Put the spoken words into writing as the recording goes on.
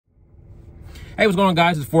Hey, what's going on,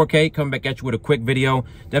 guys? It's 4K coming back at you with a quick video.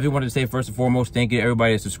 Definitely wanted to say first and foremost, thank you to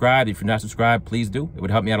everybody that subscribed. If you're not subscribed, please do. It would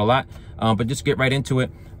help me out a lot. But just get right into it.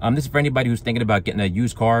 This is for anybody who's thinking about getting a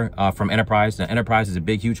used car from Enterprise. Now, Enterprise is a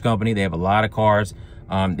big, huge company. They have a lot of cars.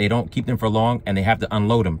 They don't keep them for long, and they have to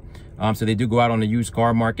unload them. So they do go out on the used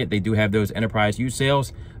car market. They do have those Enterprise used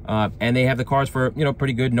sales, and they have the cars for,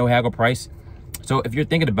 pretty good, no haggle price. So if you're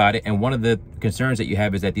thinking about it, and one of the concerns that you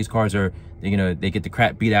have is that these cars are, they get the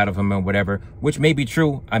crap beat out of them or whatever, which may be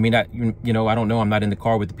true. I mean, I don't know. I'm not in the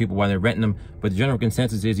car with the people while they're renting them, but the general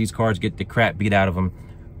consensus is these cars get the crap beat out of them.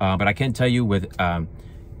 But I can tell you with,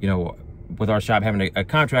 with our shop having a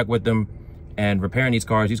contract with them and repairing these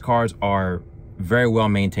cars are very well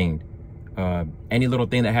maintained. Any little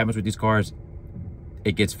thing that happens with these cars,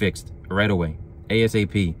 it gets fixed right away,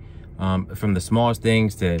 ASAP. From the smallest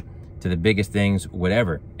things to the biggest things,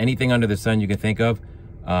 whatever, anything under the sun you can think of,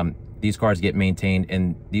 these cars get maintained,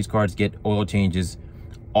 and these cars get oil changes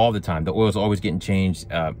all the time. The oil's always getting changed,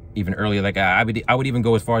 even earlier. Like I would even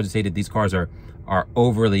go as far as to say that these cars are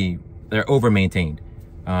over maintained.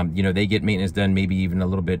 They get maintenance done maybe even a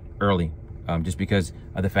little bit early, just because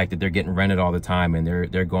of the fact that they're getting rented all the time, and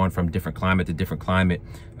they're going from different climate to different climate,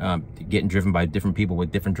 getting driven by different people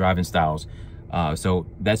with different driving styles. So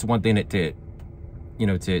that's one thing that to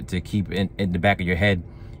keep in the back of your head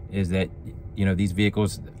is that, these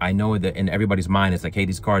vehicles, I know that in everybody's mind, it's like, hey,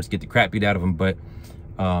 these cars get the crap beat out of them. But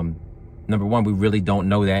number one, we really don't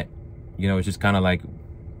know that. It's just kind of like,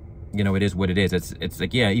 it is what it is. It's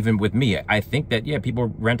like, yeah, even with me, I think that, yeah,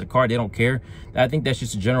 people rent a car, they don't care. I think that's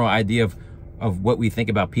just a general idea of what we think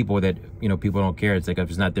about people, that, people don't care. It's like, if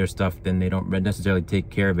it's not their stuff, then they don't necessarily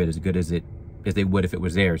take care of it as good as they would if it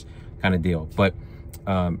was theirs, kind of deal. But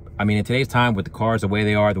I mean, in today's time, with the cars the way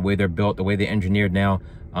they are, the way they're built, the way they're engineered now,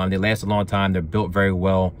 they last a long time. They're built very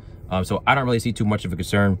well. So I don't really see too much of a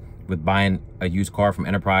concern with buying a used car from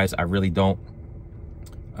Enterprise. I really don't.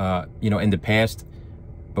 In the past,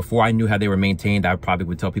 before I knew how they were maintained, I probably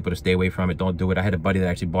would tell people to stay away from it. Don't do it. I had a buddy that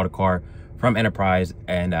actually bought a car from Enterprise,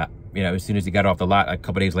 and as soon as he got off the lot, a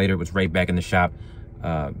couple days later, it was right back in the shop,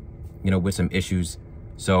 with some issues.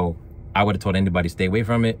 So I would have told anybody to stay away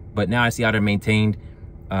from it. But now I see how they're maintained.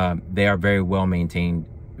 They are very well maintained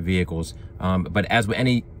vehicles. But as with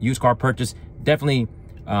any used car purchase, definitely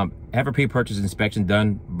have a pre-purchase inspection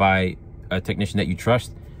done by a technician that you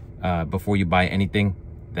trust before you buy anything.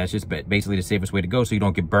 That's just basically the safest way to go, so you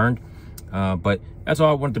don't get burned. But that's all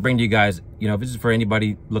I wanted to bring to you guys. If this is for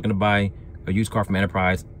anybody looking to buy a used car from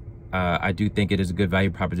Enterprise, I do think it is a good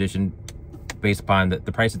value proposition based upon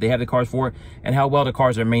the price that they have the cars for and how well the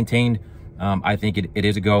cars are maintained. I think it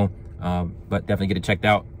is a go, but definitely get it checked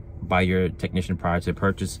out by your technician prior to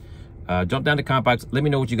purchase. Jump down to comment box. Let me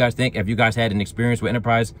know what you guys think. Have you guys had an experience with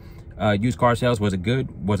Enterprise used car sales? Was it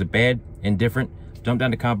good? Was it bad? Indifferent? Jump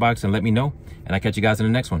down to comment box and let me know. And I'll catch you guys in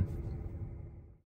the next one.